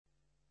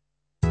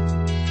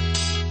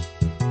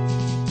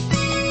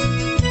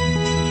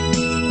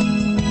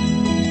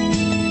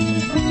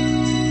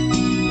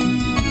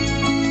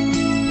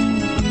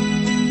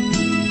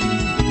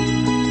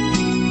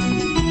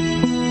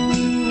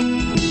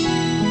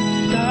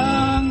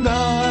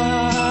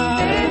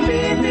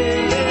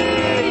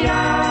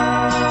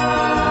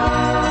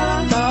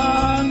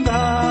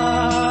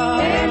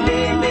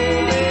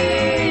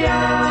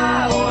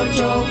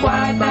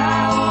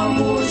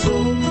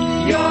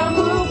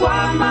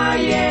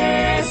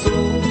Yesu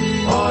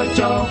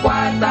ocho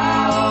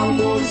kwata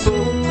ongusu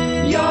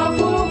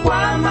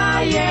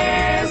yokukwama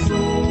Yesu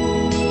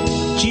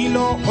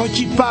chilo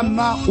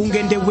ochipama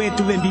ungende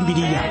wetu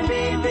wembimbilia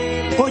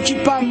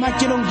ochipama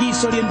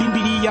chilongiso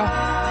lyembimbilia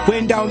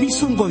kwenda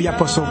obisungo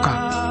byaposoka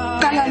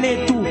kala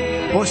letu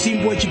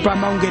osimbu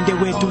ochipama ungende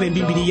wetu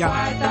wembimbilia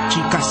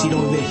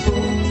chikasirobe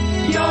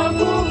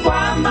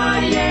yokukwama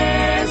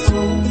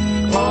Yesu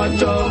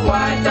ocho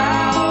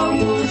kwata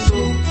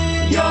ongusu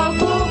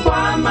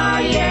yokukwama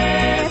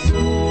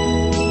Yesu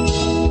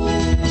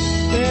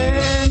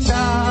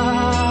enda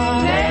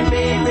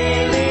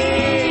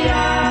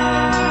lembibilia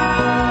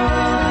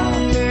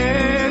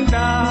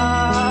enda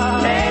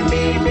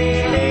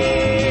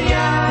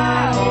lembibilia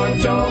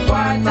ocho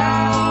kwata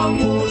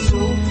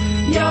ongusu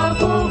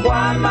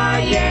yokukwama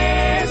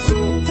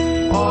Yesu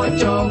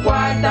ocho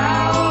kwata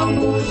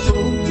ongusu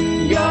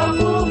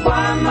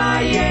yokukwama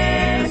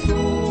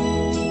Yesu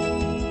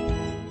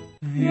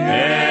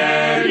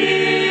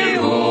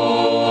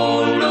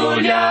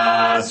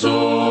Eliululia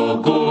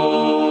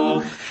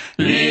suku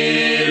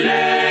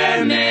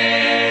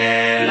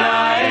lilemela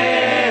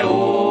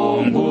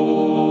eungu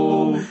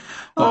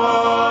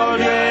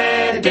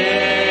olete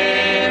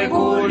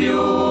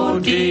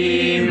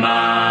kuliutima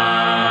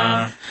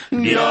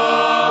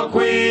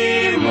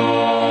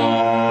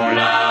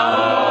byokwimula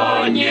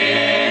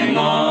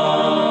onyengo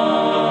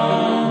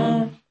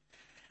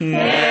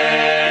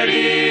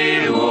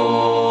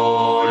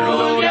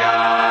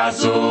Eliululia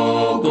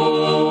suku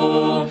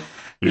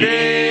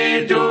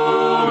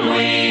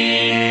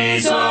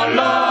litumwiso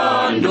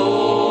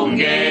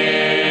londunge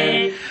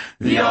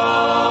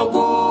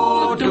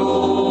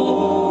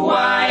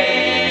vyokutuwa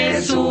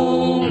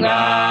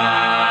esunga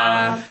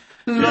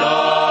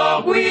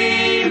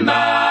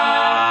lokwimba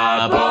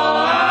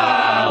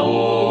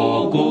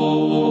poauku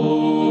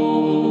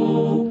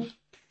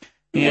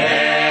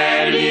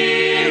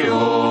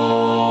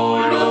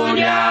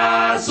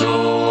Eliululia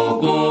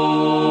suku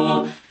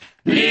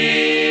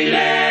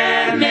lilemela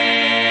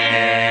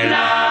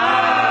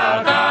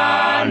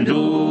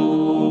kandu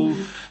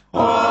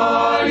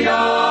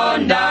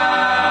oyonda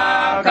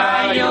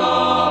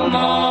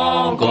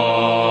kayomoko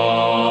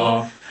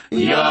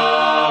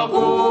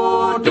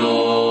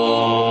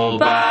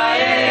yokutupa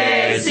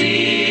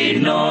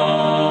esino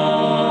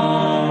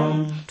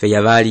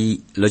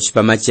Tweyabali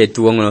lochipama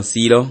chetu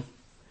ongonosilo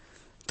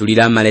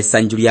tulilama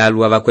lesanju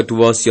lyalwa bakwetu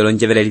bosi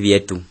olonjevereli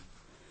byetu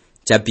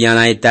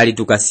chapiana etali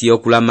tukasio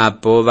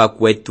kulamapo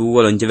bakwetu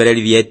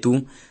olonjevereli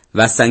byetu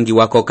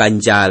basangiwako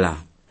kanjala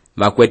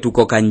bakwetu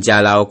ko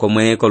kanjala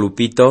okomwe ko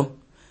lupito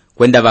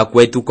kwenda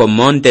bakwetu ko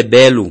Monte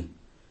Belu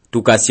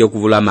tukasio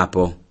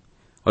kuvulamapo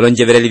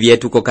olonjevereli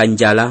byetu ko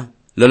kanjala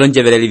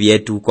lolonjevereli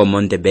byetu ko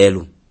Monte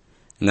Belu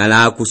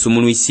ngala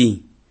kusumunuisi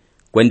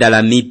kwenda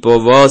lamipo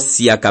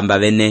bosi akamba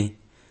bene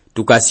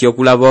tukasio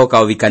kulaboka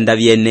obikanda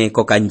byene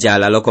ko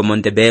kanjala loko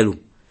Monte Belu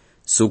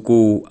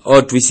suku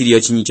otwisiliyo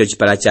chinyicho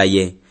chipala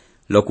chaye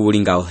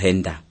lokubulinga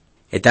ohenda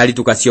etali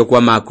tukasio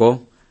kwa mako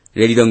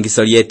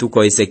lelilongiso lyetu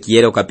ko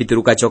Esekiele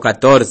kapitulu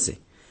 14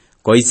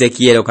 ko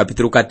Esekiele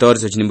kapitulu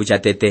 14 chinimbu cha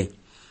tete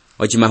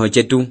ochimaho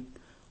chetu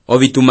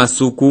ovituma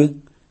suku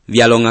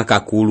vyalonga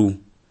kakulu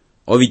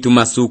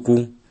ovituma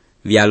suku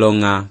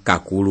vyalonga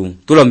kakulu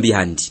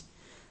tulombihandi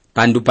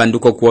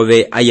panduko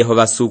kuove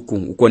ayehova suku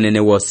ukonene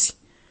wosi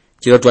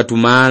chilo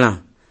twatumala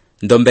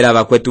ndombela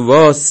bakwetu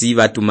bosi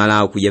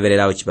batumala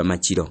okuyeverera ochipama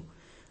chilo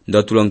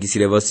ndo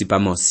tulongisile bosi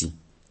pamosi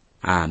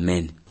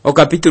amen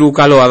okapitulu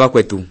kalo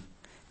abakwetu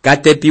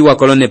katepi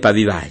wakolone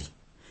pabibali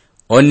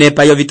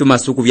onepa yo vituma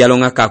suku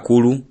vyalonga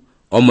kakulu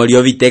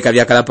omolio viteka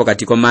vyakalapo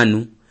katiko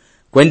manu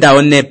kwenda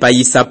onepa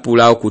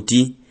yisapula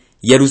okuti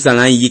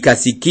Yerusalemu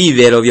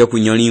yikasikivelo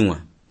vyokunyoliwa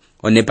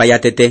onepa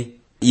yatete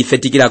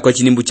yifetikila ko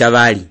chinimbu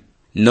chavali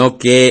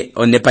noke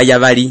onepa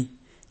yavali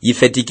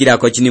yifetikila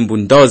ko chinimbu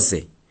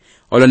ndoze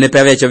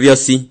olonepa vyecho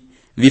vyosi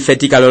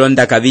vifetika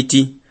lolonda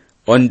kaviti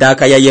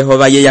ondaka ya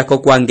Yehova ye yako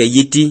kwange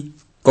yiti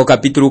ko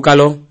kapitulu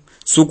kalo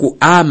suku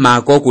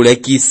ama ko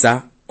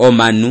kulekisa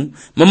omanu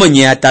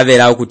momonye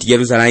atavera okuti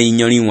Yerusalemu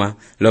inyoliwa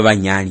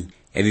lobanyali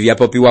ebi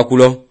byapopiwa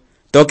kulo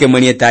toke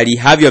mwenye tali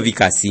havyo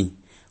vikasi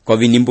ko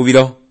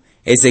vinimbubilo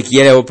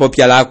Esekiele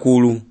opopya la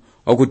akulu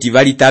okuti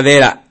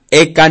valitavera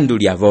ekandu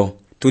lyavo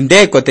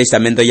tundeko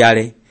testamento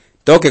yale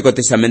toke ko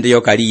testamento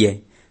yokaliye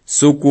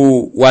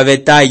suku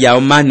wavetaya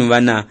omanu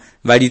bana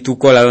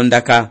valitukola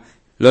londaka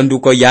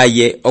londuko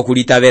yaye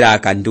okulitavera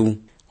akandu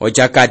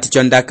ochakati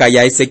chondaka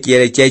ya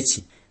Esekiele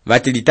chechi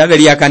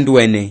vatilitaveri akandu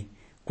ene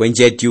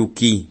kwenjeti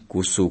uki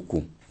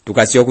kusuku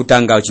tukasio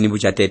kutanga ochinibu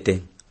cha tete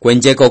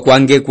kwenjeko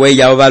kwange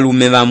kweya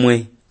ovalume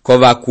bamwe ko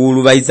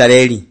bakulu ba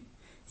Israeli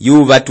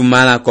yu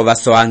batumala ko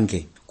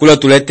basoange kulo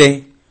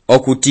tulete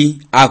okuti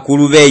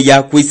akulu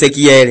beya ku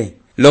Esekiele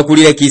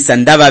lokulile kisa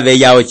ndaba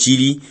beya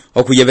ochili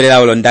okuyeberera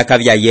olondaka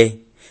byaye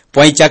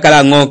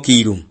poichakala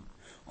ngokiru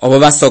obo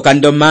basoka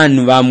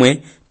ndomanu bamwe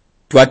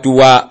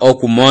twatuwa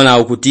okumona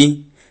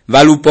okuti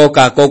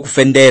valupoka ko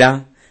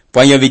kufendera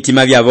pwanyo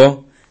vitima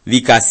byabo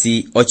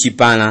vikasi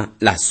ochipana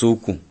la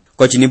suku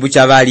ko chinibu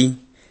chavali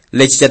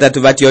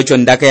lechitatu bati ocho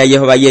ndaka ya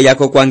Yehova ye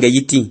yako kwange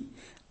yiti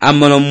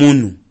amono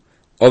munu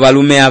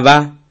obalume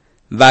aba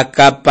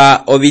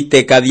bakapa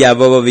obiteka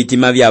byabo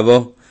bitima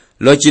byabo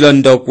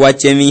lochilondo kwa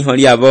chemiho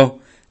lyabo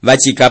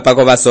bachikapa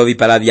ko basobi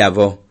pala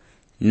byabo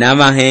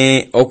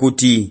namahe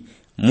okuti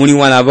muni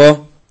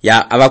wanabo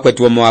ya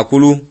abakwetu omo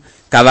akulu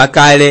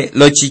kabakale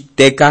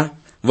lochiteka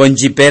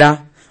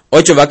vonjipera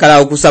ocho bakala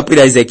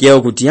okusapira Esekiele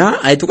okuti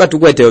aituka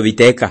tukwete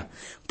obiteka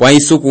pwa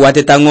isuku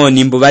wateta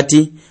ngoni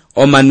mbubati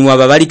omanuwa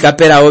babali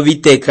kapera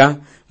obiteka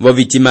bo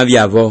bitima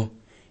byabo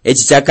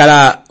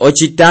echichakala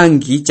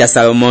ochitangi cha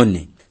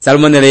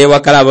Salomone leye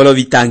wakala bolo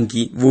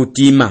bitangi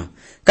butima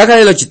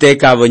kakalelo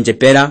chiteka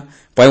vonjepera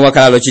pwa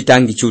wakala lo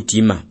chitangi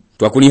chutima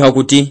twakuliho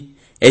okuti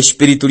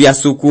espiritu lya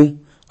suku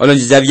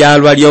olonjiza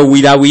byalwa lyo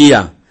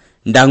wira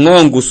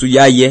ndangongu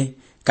suyaye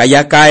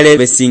kayakale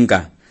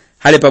besinga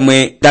hale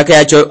pamwe ndaka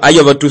yacho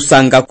ayobo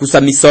tusanga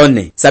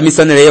kusamisone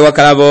samisone leye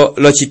wakalabo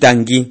lo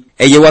chitangi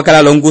eye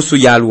wakala lo ngusu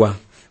yalwa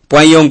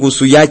pwa iyo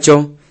ngusu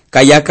yacho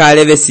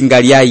kayakale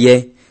besinga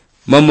lyaye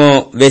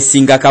momo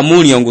besinga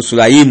kamuli ongusu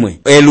la imwe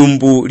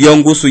elumbu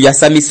lyongusu ya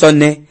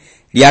samisone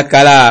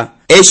lyakala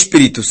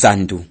espiritu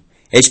sandu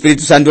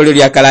lyo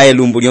lyakala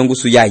elumbu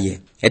lyongusu yaye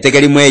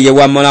etekeli mweye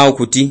wamona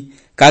okuti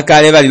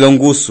kakale bali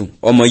longusu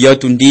omo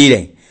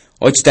yotundile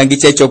ochitangi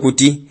checho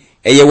kuti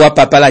eye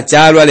wapapala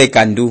chalwa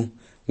lekandu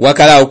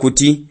wakala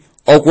okuti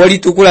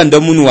okwolitukula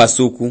ndomunu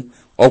wasuku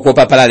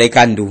okwopapala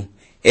lekandu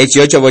echi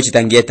ocho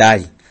bochitangie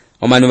tali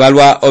omanu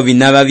balwa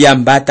obinaba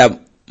byambata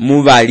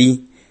mubali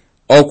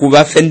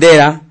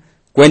okubafendera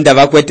kwenda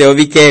bakwete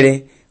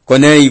obikere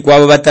konele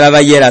ikwabo batala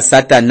bayera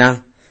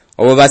satana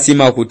obo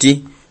basima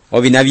okuti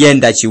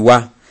obinabyenda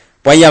chiwa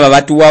pwanya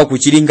babatu wao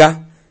kuchilinga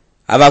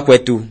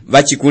abakwetu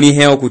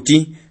bachikulihe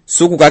okuti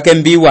suku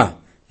kakembiwa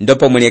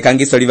ndopo mwene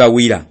kangiso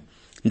libawira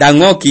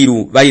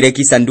ndangokiru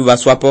balilekisa nduba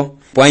swapo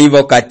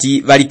pwanyibo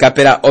kati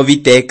balikapera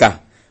obiteka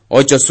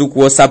ocho suku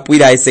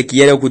osapwira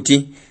Esekiele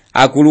okuti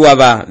akulu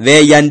aba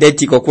beya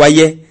ndetiko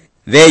kwaye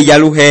beya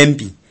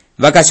luhembi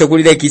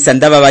bakashokulile kisa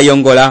ndaba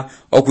bayongola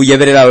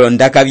okuyeberera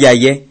olondaka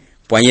byaye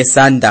pwanye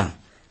sanda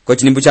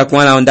kotinimbu cha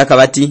kuana ondaka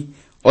bati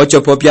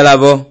ocho popya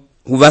labo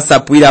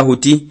ubasapwira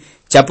huti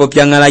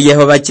chapopya ngala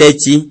Yehova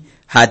chechi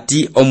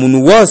hati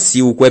omunu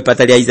wosi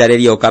ukwepata lya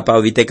Israeli okapa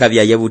obiteka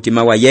byaye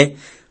butima waye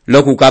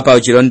lokukapa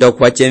ochilondo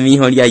kwa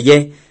chemiho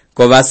lyaye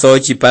kobaso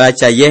chipala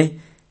chaye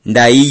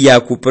ndaiya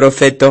ku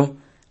profeto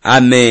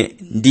ame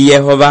ndi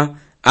Yehova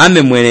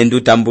ame mwene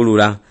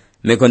ndutambulula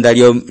mekonda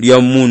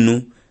lyo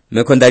munu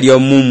mekonda lyo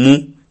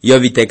mumu yo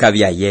biteka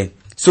byaye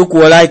suku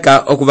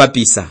olaika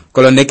okubapisa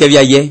koloneke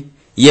byaye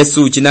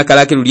Yesu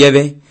chinakala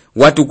kilulyebe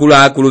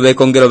watukula akulube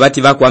kongero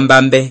bati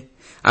bakwambambe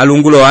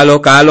alungulo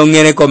aloka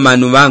alongere ko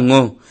manu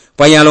bango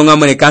pwanyalonga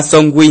mwene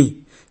kasongwi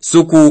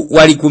suku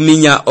wali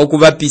kuminya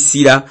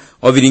okubapisira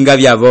obiringa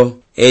byabo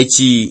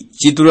echi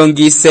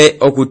chitulongise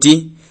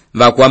okuti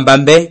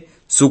bakwambambe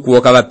suku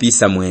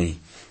okabapisa mwene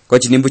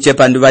kochimbu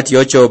chepandu bati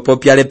ocho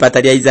popya le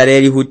pata lya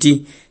Israeli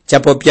huti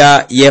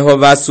chapopya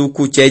Yehova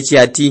suku chechi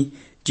ati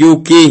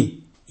tiuki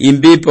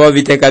imbipo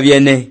biteka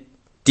byene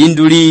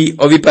tinduli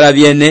obipala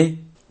byene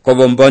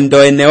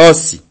kobombondo ene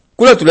osi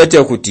kulo tulete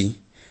okuti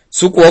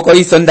suku oko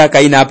isonda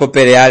kaina apo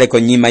pere yale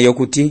konyima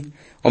yokuti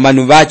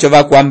omanu bacho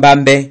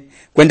bakwambambe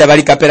kwenda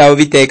balikapera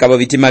obiteka bo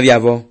bitima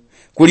byabo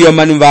kuli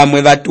omanu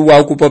bamwe batuwa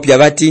okupopya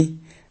bati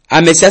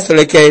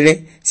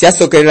ameshasolekele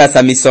siasokelela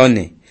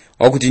samisone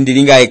okuti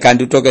ndilinga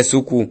ekandu toke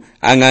suku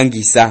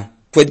angangisa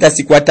kwenda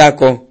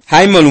sikwatako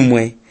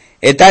haimolumwe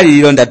etali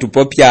lilonda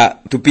tupopya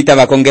tupita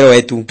bakongero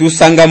wetu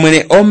tusanga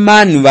mwene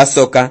omanu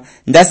basoka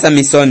ndasa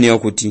misoni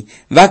okuti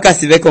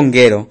vakasive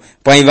kongero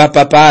pwanyi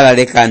vapapala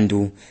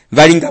lekandu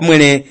valinga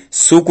mwene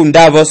suku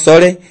ndavo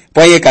sole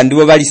pwanyi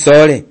kanduvo bali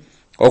sole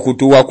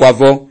okutuwa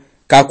kwavo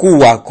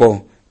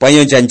kakuwako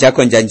pwanyi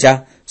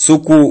njanja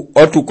suku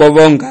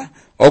otukobonga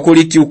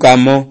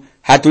okulitiukamo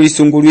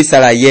hatulisungulwisa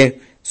la ye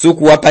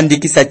suku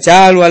wapandikisa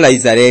chalwa la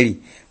Israeli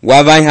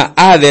wavanya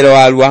avero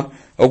alwa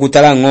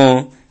okutala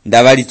ngo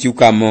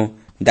ndavalitiukamo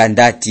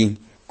ndandati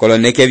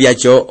koloneke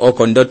byacho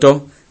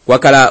okondoto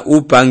kwakala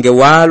upange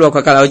walwa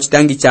kwakala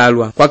ochitangi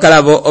chalwa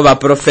kwakala bo oba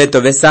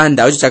profeto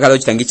besanda ocho chakala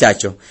ochitangi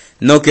chacho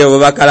noke obo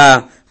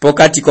bakala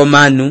pokati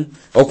komanu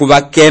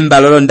okubakemba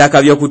lolo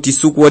ndaka byokuti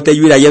suku wote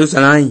yuira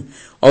Yerusalemu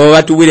obo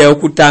batuwire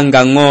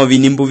okutanga ngobi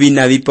nimbu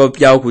bina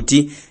bipopya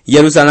okuti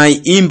Yerusalemu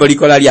imbo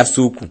likola lya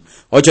suku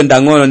ocho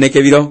ndangolo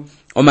nekebiro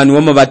omanu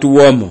womo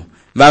batuwomo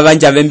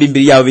babanja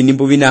bembimbiri yao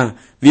binimbu bina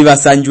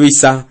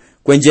bibasanjuisa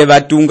kwenje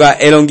batunga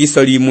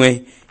elongiso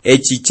limwe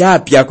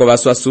echichapya ko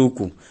baswa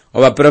suku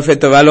oba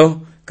profeto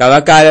balo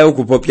kabakale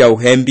okupopya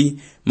uhembi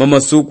momo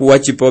suku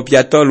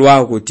wachipopya tolwa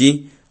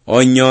okuti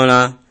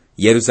onyola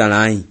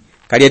Yerusalemu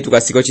kali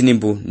tukasiko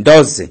chinimbu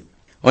ndoze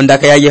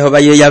ondaka ya Yehova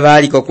ye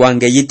yabaliko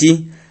kwange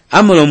yiti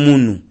amolo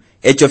munu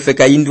echo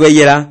feka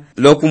indweyera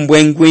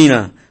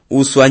lokumbwengwina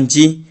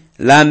uswanji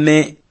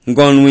lame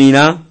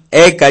ngonwina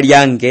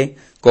ekalyange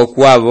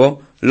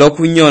kokwabo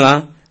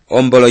lokunyola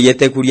ombolo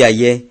yete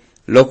kulyaye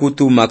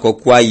lokutuma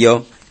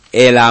kokwayo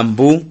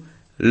elambu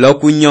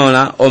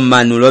lokunyola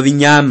omanu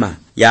lobinyama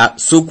ya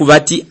suku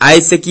bati a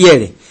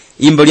Esekiele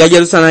imbo lya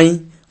Yerusalemu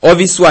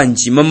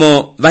obiswanji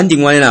momo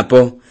bandingwane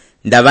napo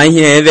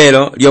ndabanyire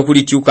evero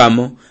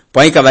lyokulityukamo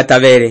pwaika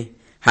batabere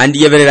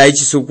handi yeverera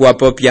ichisuku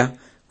wapopya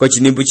ko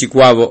chinimbu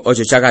chikwabo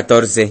ocho cha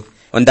 14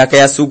 ondaka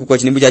ya suku ko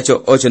chinimbu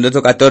chacho ocho ndoto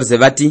 14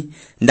 bati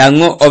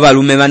ndango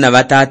obalume bana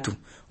batatu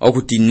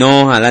okuti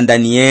Noha la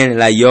Daniel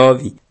la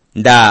Yobi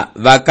nda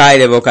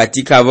bakaile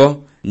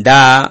bokatikabo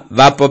nda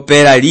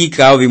bapopera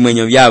lika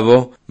obimwenyo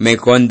byabo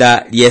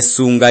mekonda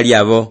lyesunga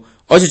lyabo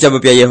ocho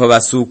chapopya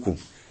Yehova suku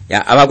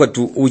ya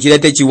abakotu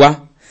uchilete chiwa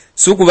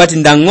suku bati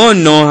ndango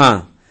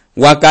Noha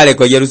wakale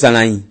ko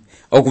Yerusalemu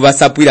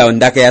okubasapwira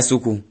ondaka ya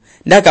suku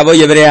ndaka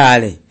boyebere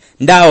hale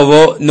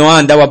ndaobo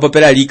Noha nda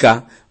wapopera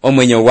lika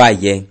omwenyo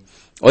waye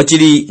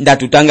ochili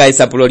ndatutanga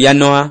isapulo lya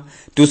Noha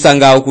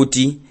tusanga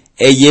okuti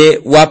eye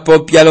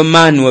wapopya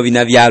lomanu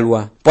obina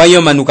byalwa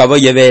pwayo manuka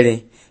boyebere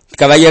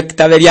kabaye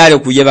taberyale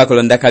kuyeba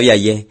kolondaka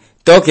byaye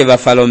toke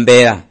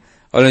bafalombera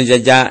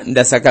olonjaja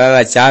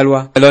ndasakalala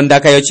chalwa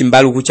londaka yo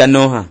chimbalu kucha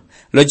Noha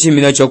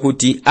lochimino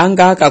chokuti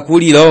anga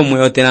akakulira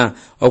omwe otena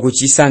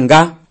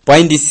okuchisanga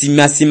pwaindi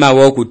sima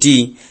wo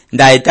kuti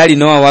ndaetali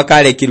Noha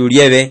wakale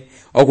kirulyebe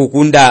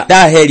okukunda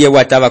dahelye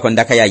wataba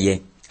kondaka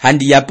yaye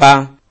handi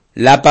yapa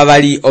lapa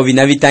bali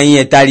obina bitanyi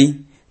etali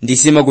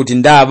ndisimo kuti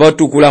ndabo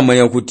tukula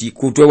mwenye kuti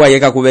kutwe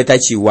wayeka kubeta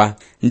chiwa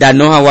nda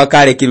Noha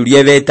wakale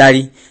kirulyebe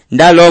etali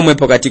ndalomwe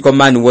pokatiko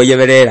manu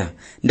woyeberera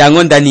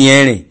ndango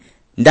Daniele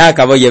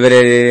ndakabo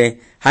yeberere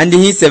handi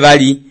hise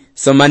bali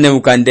somane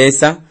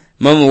ukandesa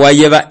momo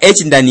wayeba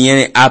echi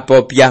Daniele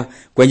apopya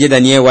kwenye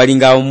Daniele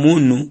walinga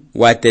omunu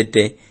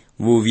watete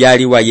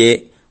buvyali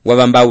waye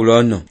wabamba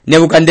ulono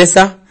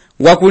nebukandesa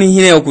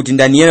wakulihile okuti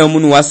Daniele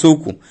omunu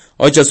wasuku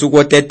ocho suku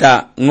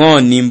oteta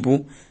ngo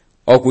nimbu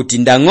okuti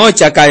ndango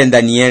chakale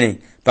Daniele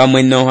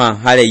pamwe Noha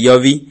hale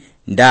Yobi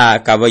nda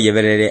kabo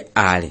yeberere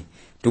ale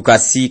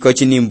tukasiko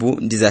chinimbu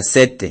ndiza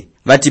 7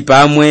 bati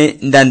pamwe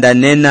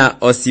ndandanena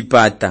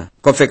osipata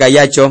kofeka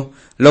yacho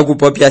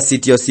lokupopya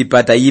siti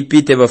osipata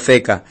yipite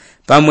bofeka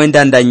pamwe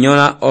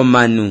ndandanyola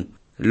omanu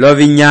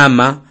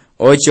lovinyama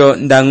ocho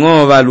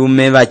ndango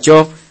balume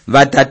bacho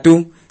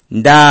batatu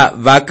nda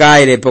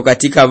bakaile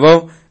pokatika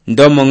bo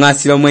ndomo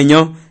ngasilo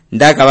mwenyo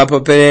ndaka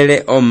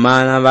bapopelele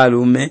omana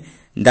balume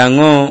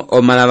ndango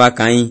omala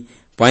bakai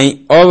pwai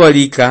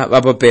obolika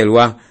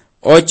bapopelwa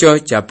ocho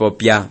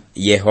chapopya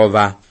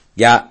Yehova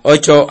ya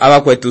ocho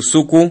abakwetu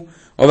suku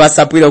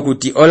obasapwira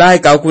kuti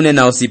olaika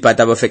okunena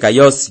osipata bofeka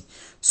yosi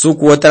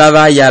suku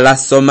otalaba ya la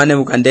somane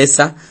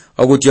bukandesa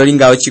okuti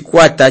olinga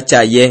ochikwata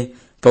chaye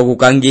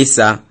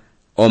pokukangisa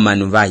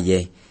omanu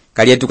baye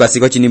kali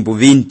tukasiko chinimbu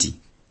 20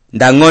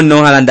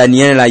 ndangono hala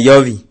Daniele la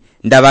Yobi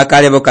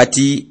ndabakale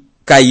bokati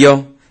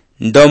kayo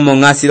ndomo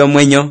ngasilo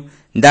mwenyo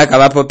ndaka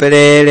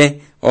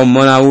bapopelele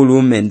omona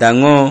ulume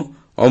ndango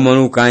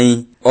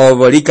omonukai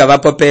obolika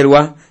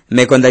bapopelwa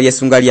mekonda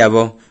lyesunga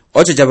lyabo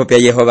ocho chapopya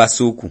Yehova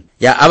suku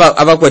ya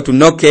abakwetu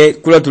noke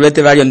kulo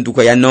tulete balyo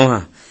nduko ya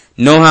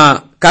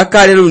Noha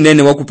kakale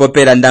lunene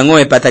wokupopera ndango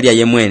epata lya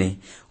yemwene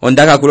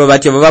ondaka kulo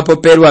batyo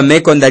bapopelwa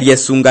mekonda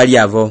lyesunga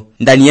lyabo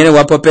Daniele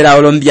wapopera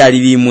olombyali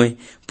bimwe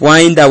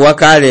pwainda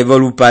wakale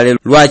volupale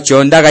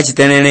lwacho ndaka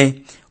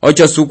chitenene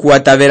ocho suku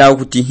watabera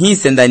okuti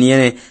hise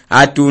Daniele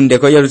atunde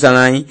ko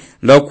Yerusalemu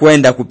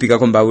lokwenda kupika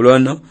ko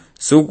Babulono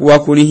suku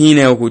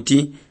wakulihine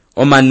okuti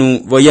omanu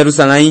vo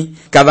Yerusalemu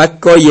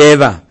kabako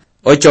yeba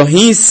ocho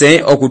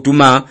hise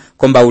okutuma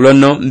ko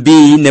Babulono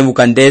mbi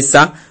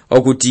Nebukandesa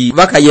okuti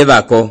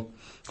bakayebako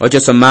ocho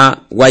soma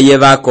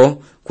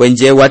wayebako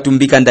kwenje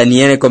watumbika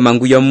Daniele ko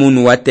manguyo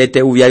munu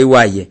watete ubyali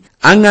waye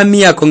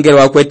angamia kongero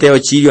wakwete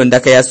ochilyo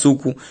ndaka ya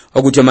suku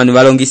okuti omanu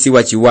balongisi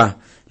wachiwa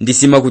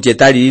ndisima kuti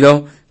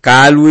etalilo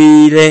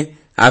kalwire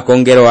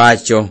akongero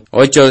acho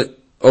ocho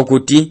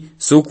okuti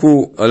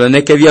suku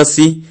oloneke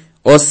byosi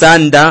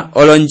osanda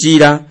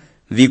olonjira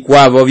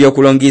vikwabo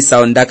byokulongisa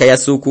ondaka ya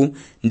suku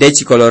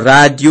ndechikolo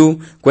radio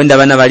kwenda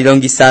bana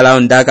balilongisala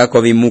ondaka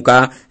ko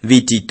bimuka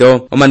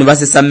vitito omanu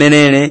basesa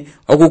menene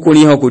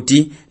okukuliho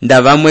kuti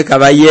ndabamwe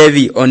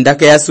kabayevi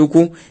ondaka ya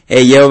suku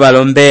eyeyo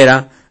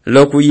balombera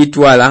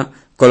lokuyitwala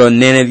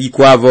kolonene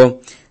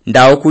vikwabo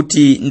ndao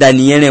kuti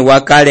Daniele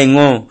wakale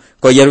ngo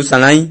ko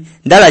Yerusalemu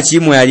ndala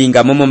chimwe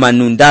yalinga momo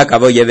manunda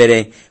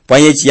kaboyebere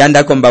pwaye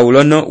chiyanda ko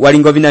Babulono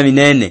walingo bina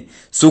minene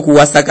suku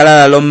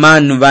wasakalala lo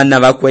manu bana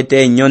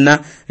bakwete nyona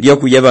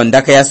lyokuyeba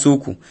ndaka ya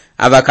suku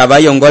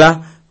abakabayongola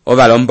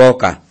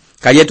obalomboka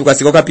kaliye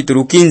tukasiko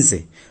kapitulu 15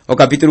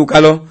 okapitulu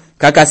kalo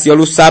kakasi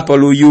olusapo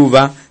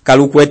luyuva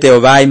kalukwete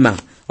obaima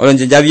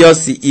olonjenja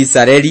byosi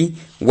Israeli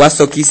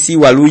wasokisi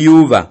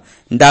waluyuva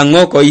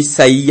ndangoko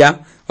Isaiya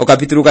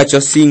okapitulu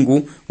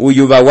kachosingu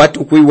uyuva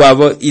watu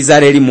kuiwabo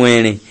Israeli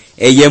mwene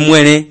eye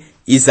mwene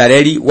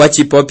Israeli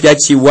wachipopya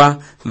chiwa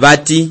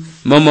vati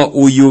momo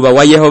uyuva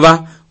wa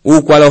Yehova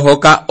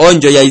ukwalohoka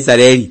onjo ya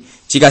Israeli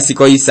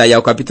chikasiko Isaya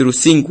okapitulu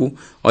 5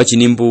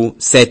 ochinimbu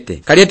 7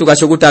 kaliye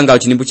tukashokutanga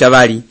ochinimbu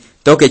chabali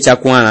toke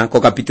chakwana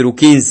ko kapitulu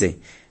 15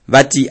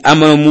 vati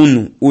amalo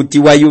munu uti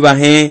wayuva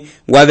he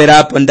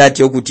waberapo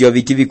ndati okuti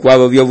obiti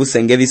bikwabo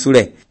byobusenge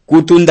bisule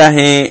kutunda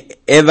he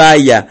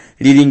evaya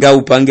lilinga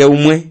upange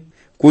umwe,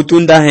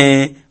 kutunda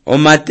he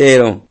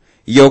omatero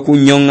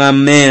yokunyonga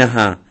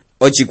meha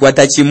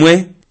ochikwata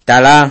chimwe,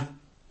 tala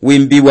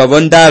wimbiwa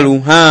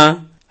bondalu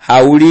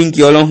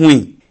haulingi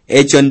olohwi,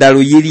 echo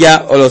ndalu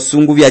yilya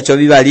olosungu byacho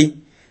bibali,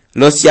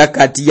 losya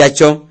kati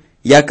yacho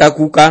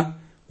yakakuka,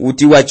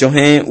 uti wacho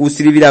he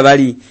usilibila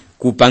bali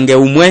kupange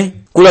umwe.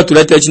 Kulo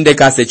tulete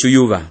chindekase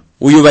chuyuba,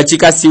 uyuba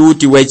chikasi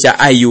uti wecha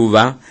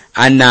ayuba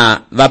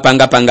ana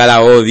vapanga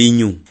pangala o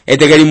vinyu.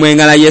 Etekeli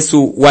mwengala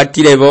Yesu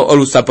watilebo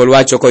olusapo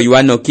lwacho ko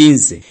Yohana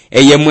 15,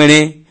 eye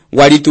mwene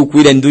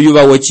walitukwile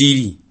nduyuba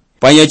wochili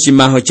panyo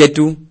chimaho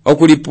chetu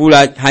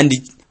okulipula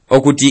handi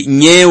okuti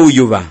nye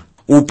uyuba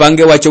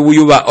upange wacho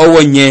uyuba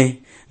owonye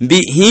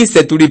mbi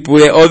hinse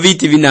tulipule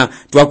oviti vina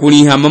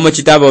twakuliha momo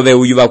chitabo be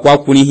uyuba kwa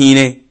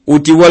kulihine,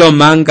 uti wolo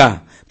manga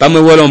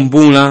pamwe wolo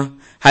mbula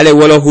hale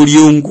wolo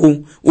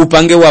huliungu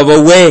upange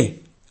wabo we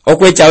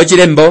okwecha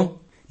ochilembo.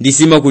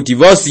 Ndisimo kuti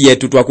vosi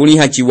yetu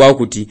twakuliha chiwao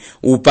kuti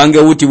upange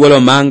uti wolo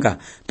manga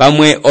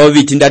pamwe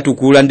oviti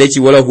ndatukula ndechi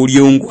wolo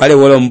huliungu hale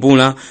wolo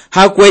mbula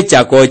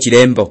hakwecha ko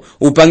chilembo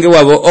upange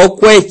wabo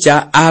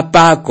okwecha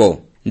apako.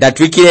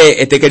 Ndatwikile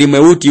etekeli mwe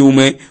uti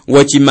umwe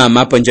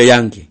wochimama ponjo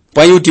yange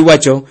pwanyi uti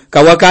wacho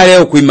kawakale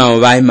okwima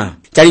ovaima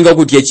chalingo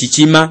kuti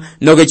echichima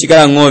noke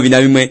chikala ngovi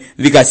na bimwe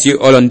vikasi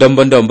olo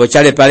ndombo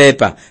chale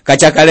palepa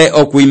kachakale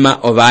okwima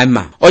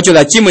ovaima. Ocho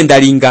la chimwe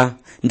ndalinga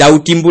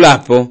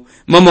ndautimbulapo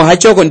momo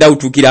hachoko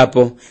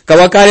ndautukilapo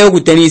kawakale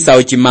okutenisa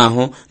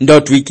ochimaho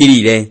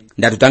ndotwikilile.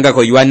 Ndatutanga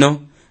ko Yohana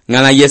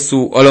ngana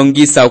Yesu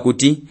olongisa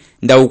okuti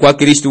ndaukwa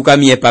Kristu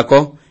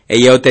kamiepako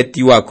eye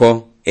oteti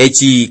wako,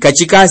 echi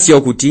kachikasi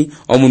okuti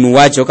omunu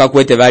wacho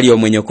kakwete bali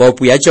omwenyo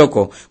kopu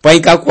yachoko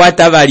pwaika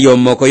kwata bali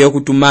omoko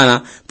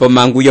yokutumana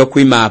pomangu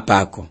yokwima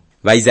apako.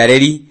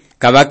 Baisraeli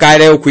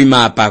kabakale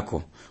okwima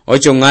apako,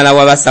 ocho ngala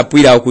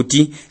wabasapwira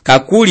okuti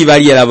kakuli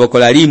bali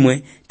elabokola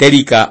limwe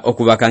telika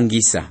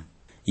okubakangisa.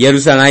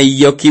 Yerusalemu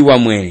yokiwa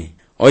mwene,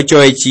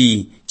 ocho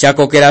echi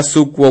chakokera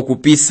suku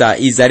okupisa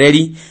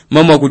Israeli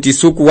momo kuti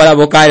suku wala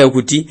bokale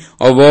okuti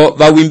obo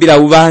bawimbira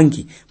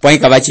ubangi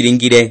pwaika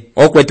bachilingire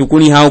okwetu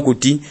kuni hao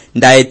kuti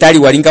ndaetali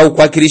walinga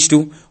ukwa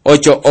Kristu.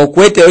 Ocho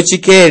okwete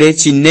ochikele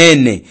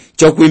chinene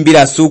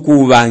chokwimbira suku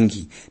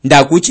ubangi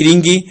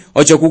ndakuchilingi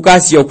ocho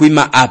kukasi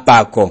okwima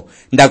apako.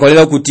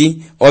 Ndakolelo kuti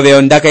obe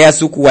ondaka ya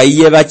suku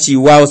waiye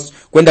bachiwao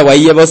kwenda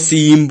waiye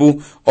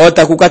bosimbu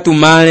ota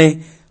kukatumale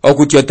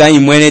okuti otayi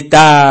mwene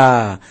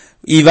ta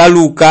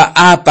ivaluka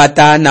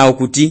apata na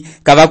okuti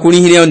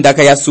kavakulihile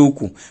ondaka ya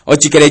suku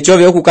ochikele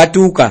chove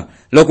okukatuka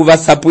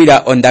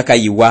lokuvasapwila ondaka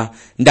iwa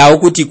nda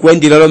okuti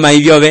kwendi lolo mai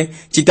vyove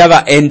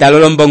chitava enda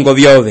lolo mbongo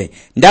vyove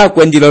nda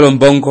kwendi lolo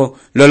mbongo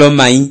lolo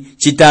mai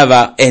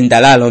chitava enda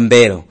lalo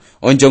mbelo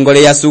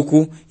onjongole ya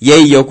suku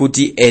yei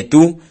okuti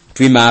etu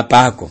twima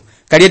apako.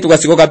 Kali etu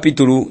kasiko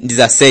kapitulu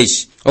ndiza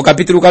 6 o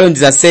kapitulu kalo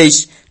ndiza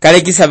 6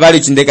 kale kisavali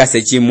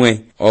chindekase chimwe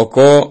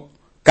oko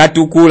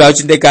katukula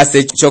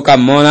ochindekase choka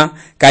mona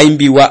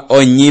kaimbiwa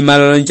onyima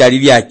lolo njali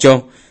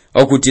lyacho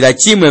okutila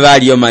chimwe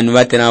bali omanu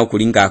batena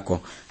okulingako.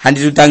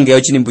 Handi tutange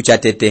ochinimbu cha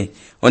tete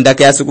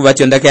ondake ya suku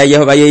bati ondake ya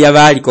Yehova ye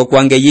yabali ko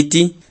kwange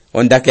yiti,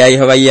 ondake ya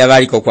Yehova ye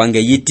yabali ko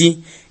kwange yiti.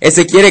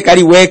 Esekiele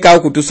kali weka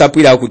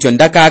okutusapwila okuti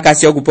ondaka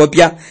akasi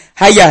okupopya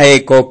haya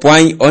heko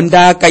pwai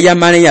ondaka ya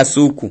mane ya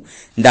suku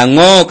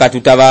ndango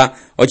katutaba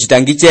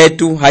ochitangi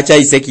chetu hacha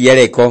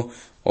Esekiele ko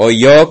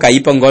oyo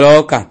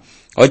kaipongoloka.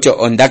 Ocho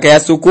ondaka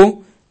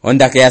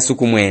ya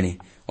suku mwene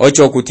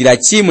ocho okutila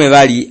chimwe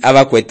bali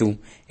abakwetu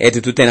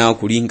etu tutena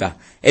okulinga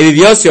ebi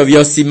byose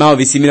byosima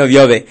bisimiro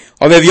byobe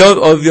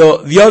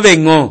byove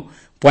ngo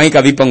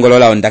pwaika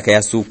bipongolola ondaka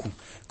ya suku.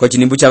 Ko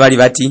chinimbu cha bali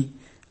bati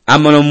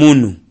amono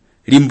munu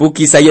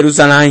limbukisa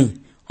Yerusalemu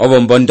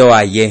obombondo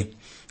waye.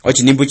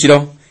 Ochinimbu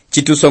chiro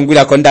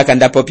chitusongwila kondaka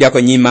ndapopya ko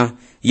nyima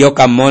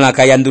yoka mola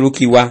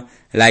kayandulukiwa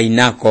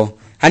lainako.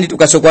 Handi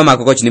tukasokwa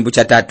makoko chinimbu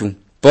cha 3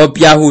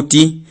 popya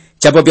huti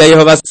chapopya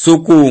Yehova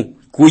suku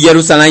ku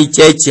Yerusalemu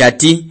chechi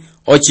hati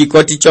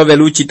ochikoti chove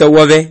luchito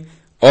wove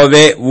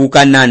ove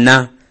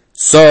wukanana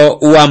so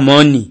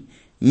uamoni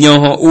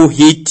nyoho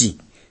uhiti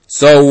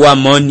so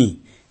uamoni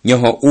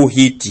nyoho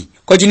uhiti.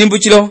 Ko chinimbu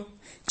chilo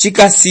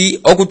chikasi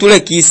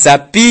okutulekisa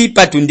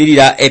pipa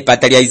tundilira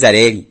epata lya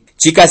Israeli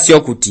chikasi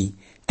okuti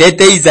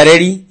tete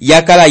Israeli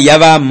yakala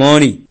yaba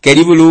amori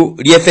kelibulu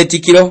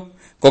lyefetikilo.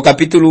 Ko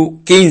kapitulu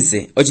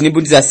 15 ochinimbu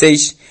ndiza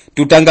 6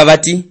 tutanga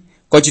bati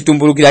ko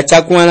chitumbulukila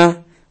chakwala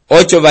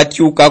ocho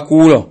batyuka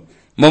kulo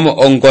momo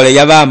ongole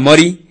yaba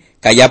amori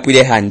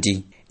kayapwile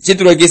handi.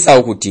 Chitulekisa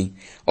okuti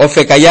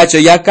ofeka yacho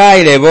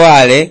yakaile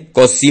boale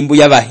ko simbu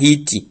ya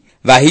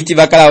bahiti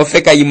bakala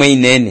ofeka imwe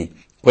inene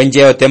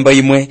kwenje otembo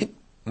imwe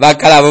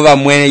bakala bo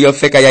bamwene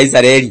yofeka ya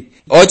Israeli.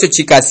 Ocho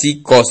chikasi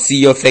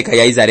kosi yofeka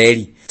ya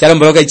Israeli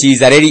chalomboloke chi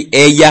Israeli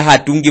eya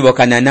hatungi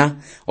bokanana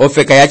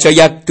ofeka yacho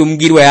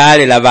yatumgirwe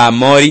ale la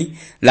baamori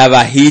la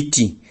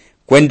bahiti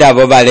kwenda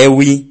bo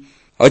balewi.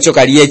 Ocho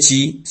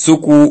kaliechi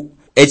suku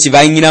echi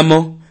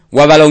baingiramo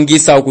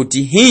wabalongisa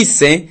okuti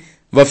hise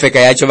bofeka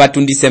yacho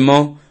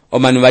batundisemo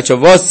omanu bacho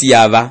bosi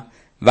yaba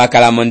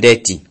bakala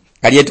mondeti.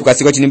 kalietu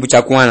kasiko chinimbu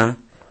chakwana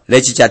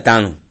lechi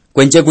chatano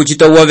kwenche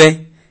kuchito wove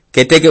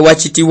keteke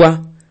wachitiwa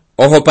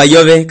ohopa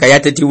yove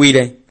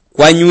kayatetiwile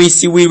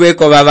kwanyuisiwilwe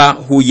ko baba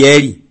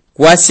huyeli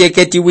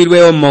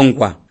kwasieketiwilwe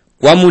omongwa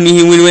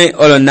kwamunihiwilwe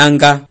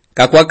olonanga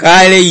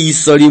kakwakale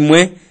iso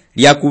limwe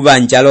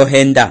lyakubanja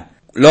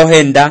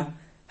lohenda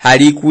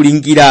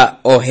halikulingira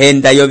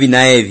ohenda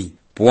yovina evi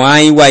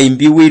pwai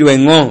waimbiwilwe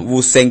ng'o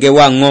busenge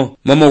wang'o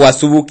momo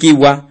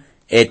wasubukiwa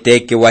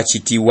eteke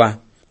wachitiwa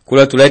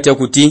kulo tulete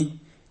kuti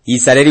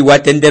Israeli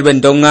watenderwe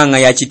ndong'ang'a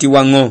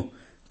yachitiwa ng'o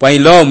pwai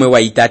lomwe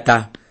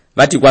waitata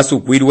bati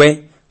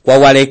kwasukwilwe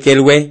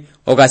kwawalekelwe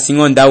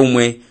okasingonda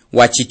umwe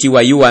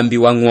wachitiwa yuambi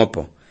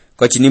wang'opo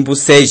kochinimbu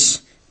 6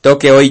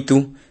 toke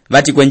 8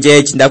 bati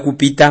kwenje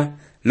chindakupita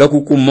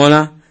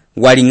lokukumola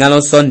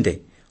walingalo sonde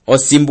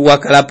osimbu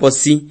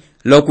wakalaposi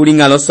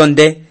lokulingalo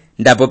sonde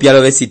ndapo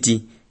pyalo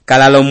besiti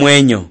kalalo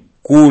mwenyo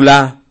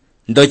kula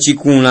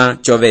ndochikula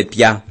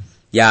chovepya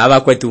ya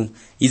abakwetu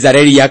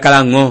Israeli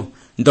yakalango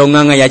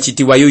ndong'ang'a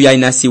yachitiwa yu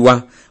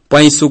yainasiwa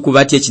pwa isuku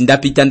bati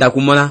chindapita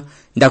ndakumola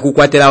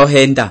ndakukwatela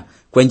ohenda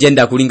kwenje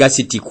ndakulinga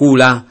siti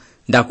kula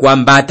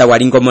ndakuambata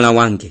walingomola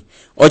wange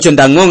ocho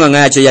ndang'ong'ang'a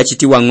yacho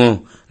yachitiwa ng'o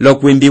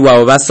lokuimbiwa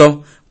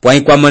obaso pwa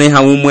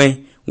kwamoneha umwe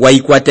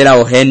waikwatela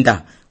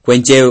ohenda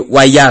kwenje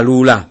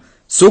wayalula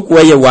suku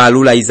weye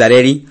walula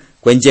Israeli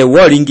kwenje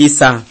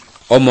wolingisa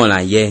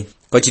omola ye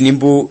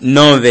kochinimbu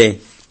 9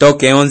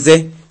 toke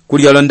 11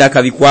 kuliolonda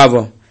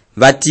kabikwabo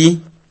bati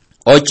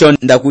ocho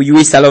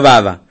ndakuyuisa lo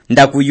baba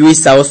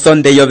ndakuyuisa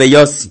osonde yove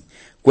yosi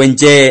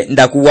kwenje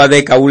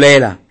ndakuwabeka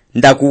ulela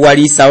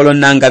ndakuwalisa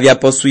olonanga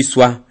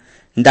byaposwiswa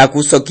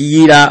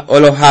ndakusokiyira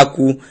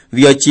olohaku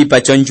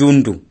byochipa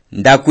chonjundu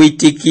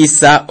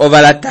ndakuitikisa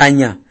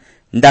obalatanya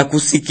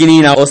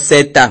ndakusikilira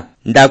oseta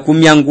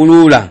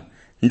ndakumyangulula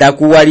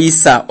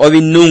ndakuwalisa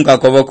obinunga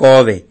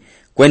kobokobe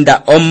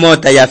kwenda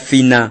omota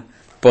yafina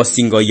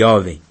posingo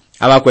yove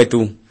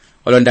abakwetu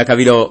olonda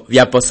kabilo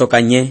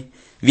byaposokanye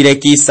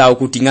vilekisa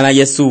okutingana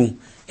Yesu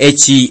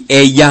echi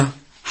eya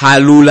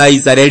halula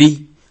Israeli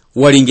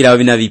wolingira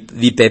obina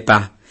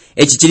vipepa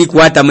echi chili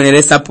kuata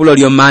mwenelesa pulo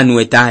lyomanu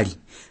etali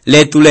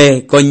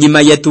letule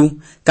konyima yetu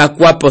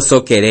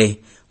kakwaposokere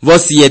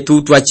vosi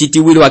yetu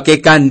twachitiwilwa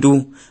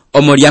kekandu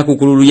omolya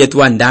kukululu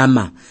yetu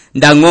andama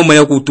ndang'omwe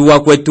okutuwa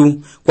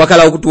kwetu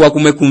kwakala okutuwa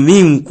kumwe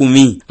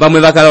kumi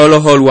bamwe bakala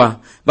oloholwa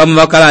bamwe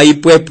bakala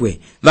ipwepwe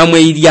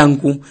bamwe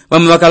ilyangu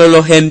bamwe bakala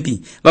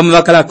lohempi bamwe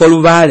bakala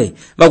kolubale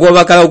bakwa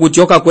bakala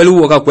okuchoka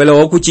kweluwo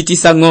kakwelo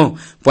okuchitisa ng'o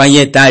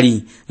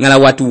pwanyetali ngala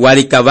watu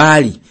wali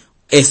kabali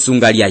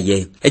esunga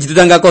lyaye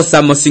echitutangako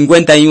Samo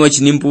 50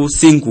 chinimbu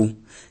 5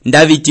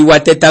 ndaviti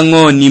wateta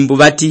ng'o nimbu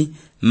bati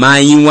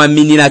maiwa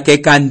minila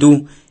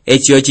kekandu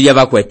echiyo chilya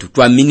bakwetu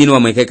twaminilwa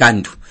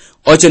mwekekandu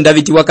ocho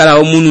ndaviti wakala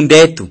omunu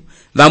ndetu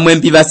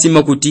bamwempi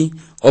basimo kuti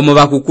omo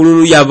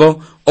bakukululu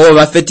yabo obo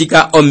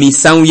bafetika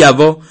omisangu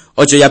yabo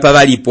ocho yapa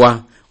balipwa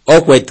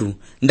okwetu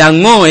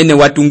ndang'o ene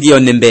watungi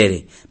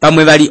onembere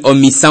pamwe bali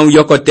omisangu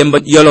yokotembo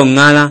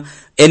yolong'ala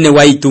ene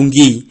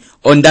waitungi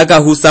ondaka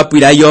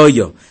husapwila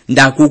yoyo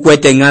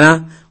ndakukwete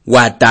ng'ala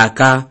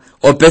wataka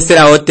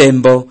opesela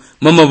otembo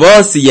momo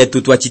bosi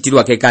yetu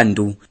twachitilwa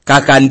kekandu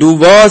kakandu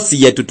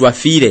bosi yetu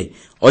twafile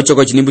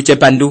ochoko chinimbu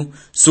chepandu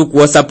suku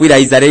osapwila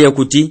Israeli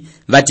kuti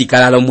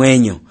batikalalo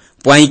mwenyo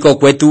pwaiko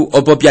kwetu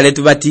opopya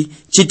letu bati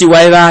chiti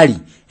waebali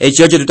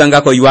echocho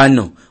tutangako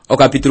Yohano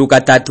okapitulu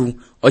 3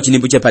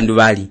 ochinimbu chepandu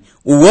bali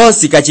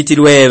uwosi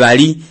kachitilwe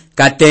bali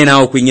katena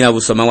okwingira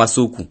busoma wa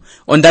suku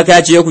ondaka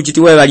yacho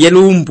yokuchitiwe bali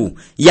elumbu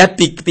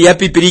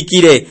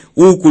yapipilikire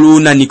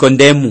ukuluna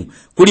Nikodemu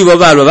kuli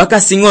bobalo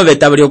bakasingo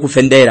betabo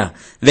lyokufendera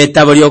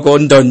betabo lyoko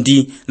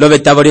ndondi lo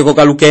betabo lyoko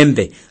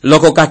kalukembe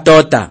loko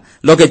katota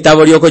loke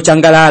tabo lyoko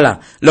changalala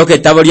loke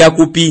tabo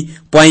lyakupi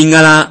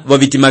pwaingala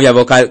bobitima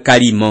byabo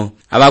kalimo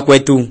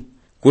abakwetu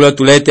kulo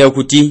tulete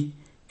okuti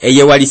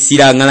eye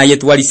walisira ngala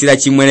yetu walisira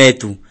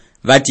chimweletu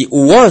bati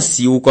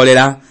uwosi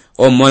ukolera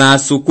omola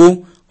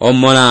suku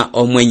omola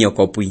omwenyo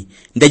kopwi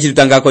ndechi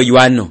tutangako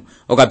Yohano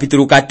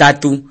okapitulu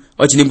 3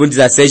 ochinimbundi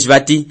 6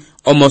 bati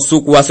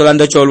omosuku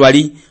wasolando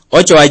cholwali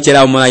ocho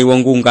waichela omola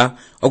iwongunga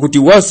okuti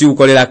wosi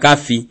ukolera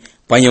kafi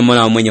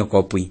pwanyomola omwenyo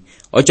kopwi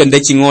ocho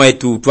ndechi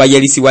ng'oetu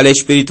twayelisi wale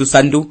Espiritu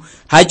Santu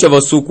hacho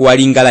bosuku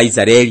walingala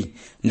Israeli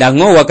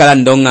ndang'o wakala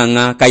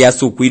ndong'ang'a kaya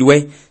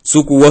sukwilwe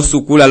suku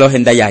wosukula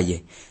lohenda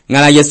yaye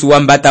ngala Yesu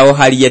wambata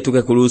ohali yetu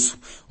kekulusu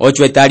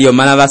ocho etali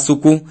omala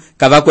basuku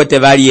kabakwete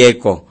bali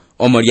eko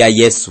omolya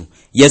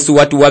Yesu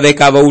watu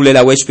wabeka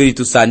baulela we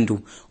Espiritu Santu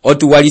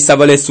otu walisa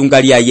bole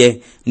sunga lyaye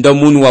ndo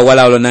munu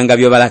wawala olonanga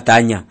byo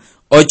balatanya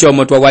ocho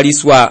omotwa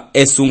waliswa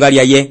esunga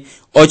lyaye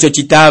ocho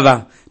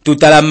chitava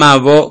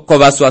tutalamavo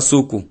kobaswa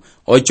suku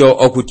ocho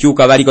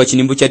okutyuka baliko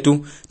chinimbu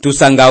chetu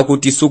tusanga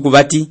okuti suku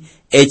bati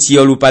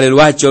echiyo lupale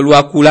lwacho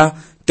lwakula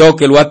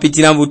toke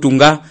lwapitira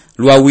butunga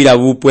lwawira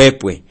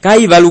bupwepwe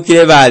kai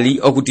balukire bali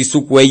okuti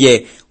suku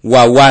eye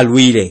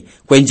wawalwire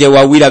kwenje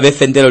wawira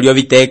befendero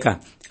lyobiteka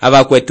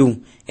abakwetu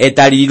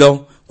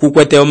etalilo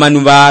kukwete omanu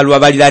balwa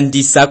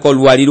balilandisa ko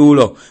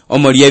lwalilulo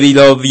omolye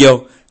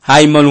bilobyo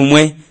haimo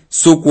lumwe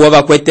suku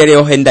obakwetere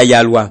ohenda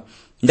yalwa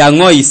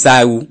ndango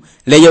Isau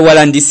leye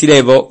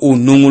walandisilebo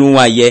unungulu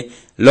waye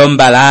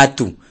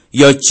lombalatu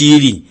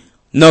yochili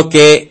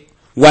noke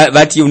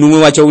bati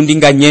unungulu wacho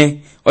undinganye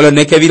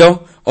oloneke biro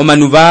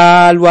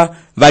omanubalwa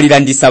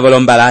valilandisa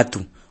bolombalatu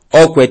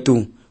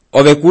okwetu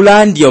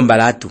obekulandi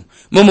ombalatu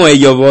momo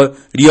eyobo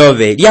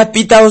lyobe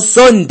lyapita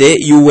osonde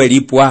yuwe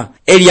lipwa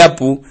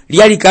eliapu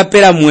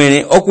lyalikapela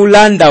mwene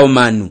okulanda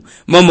omanu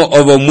momo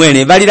obo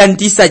mwene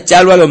valilandisa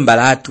chalwa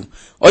lombalatu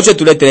ocho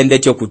tuletelende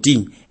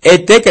chokuti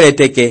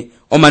etekeleteke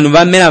omanu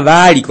bamela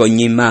bali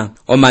konyima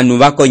omanu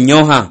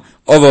bakonyoha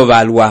obo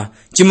balwa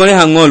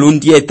chimoleha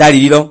ng'olundi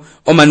etalililo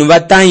omanu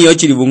batanyi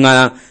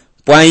ochilibungala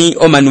pwai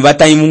omanu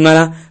batanyi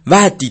mungala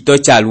batito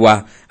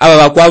chalwa aba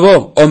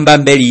bakwabo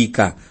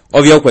ombambelika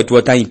obyo kwetu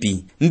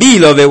otaipi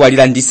mbilobe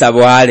walilandisa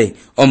boale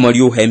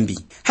omoli uhembi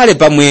hale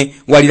pamwe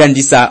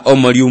walilandisa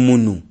omoli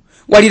umunu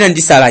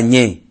walilandisa la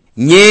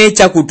nye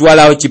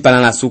chakutwala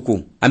ochipana na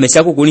suku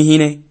amesha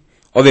kukunihine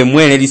obe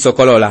mwene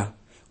lisokolola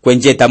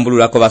kwenje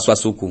tambulula ko baswa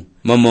suku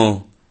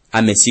momo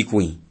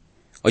amesikwi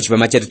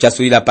ochipama chetu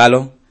chasulila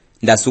palo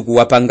nda suku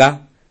wapanga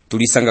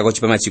tulisanga ko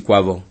chipama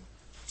chikwabo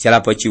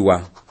chalapo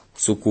chiwa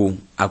suku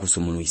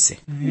akusumunuise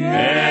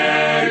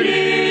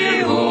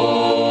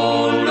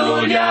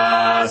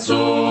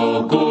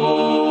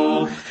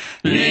suku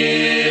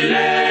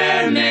lilemela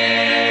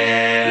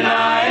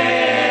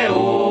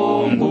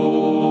eungu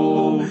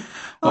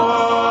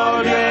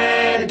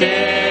orete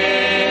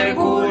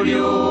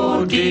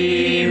kuliutima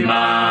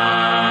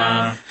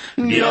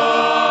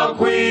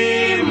byokwimula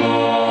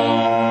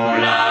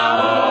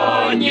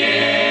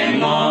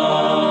onyengo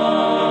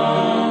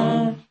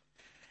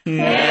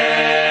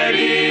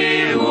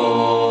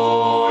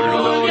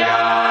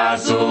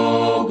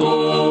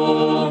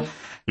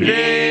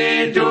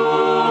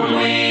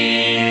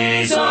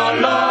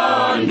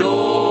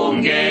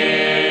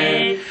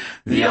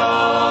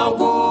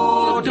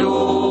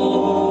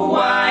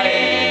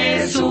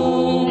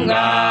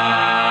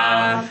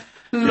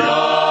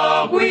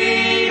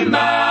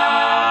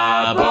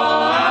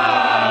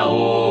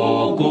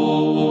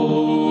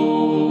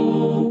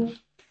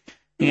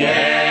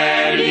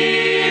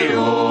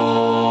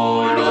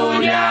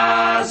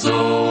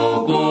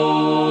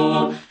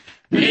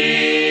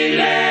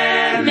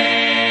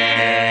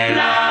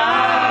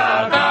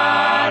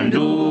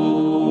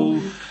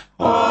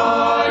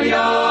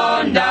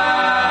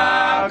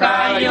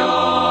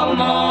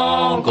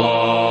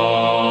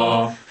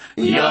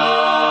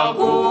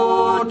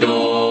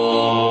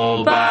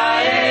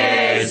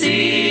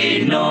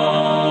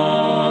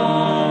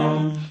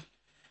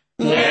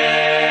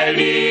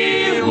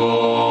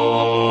elihulu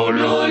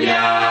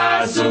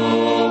lya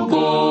suku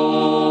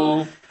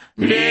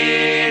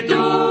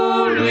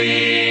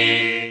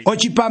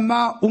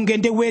ochipama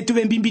ungende wetu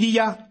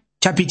bembimbiriya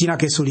chapitina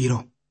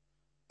kesuliro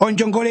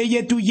onjongole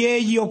yetu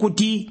yeyi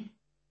okuti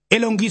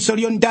elongiso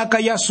lyondaka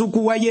ya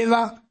suku wa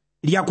yeva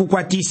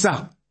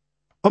lyakukwatisa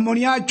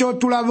omoni acho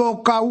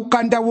tulaboka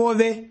ukanda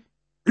wobe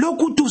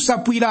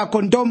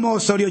lokutusapwilako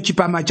ndomoso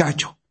lyochipama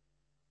chacho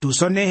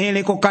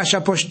tusonehele ko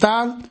kasha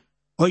postal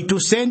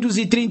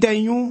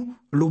 831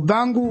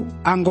 Lubangu,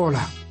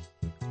 Angola.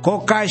 Ko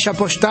kasha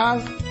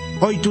postal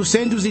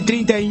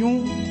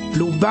 831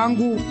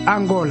 Lubangu,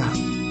 Angola.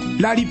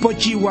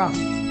 Lalipochiwa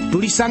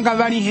tulisanga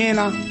vani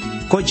hena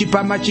ko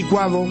chipama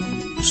chikwavo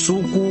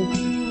suku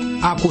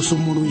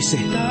akusumunuise.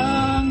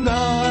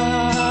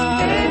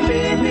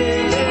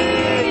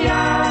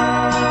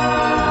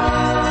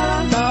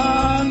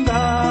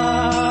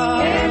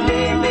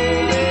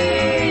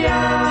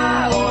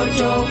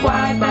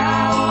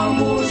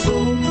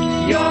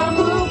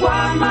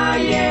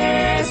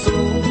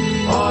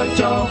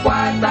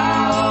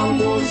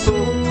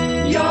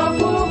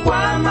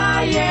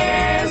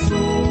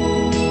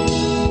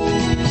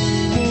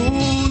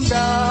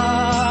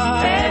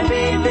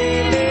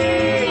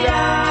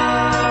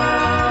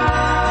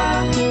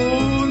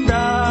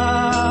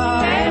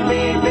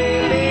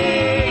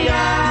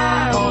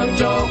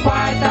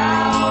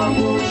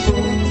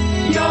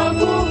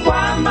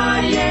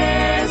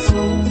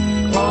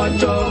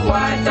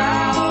 What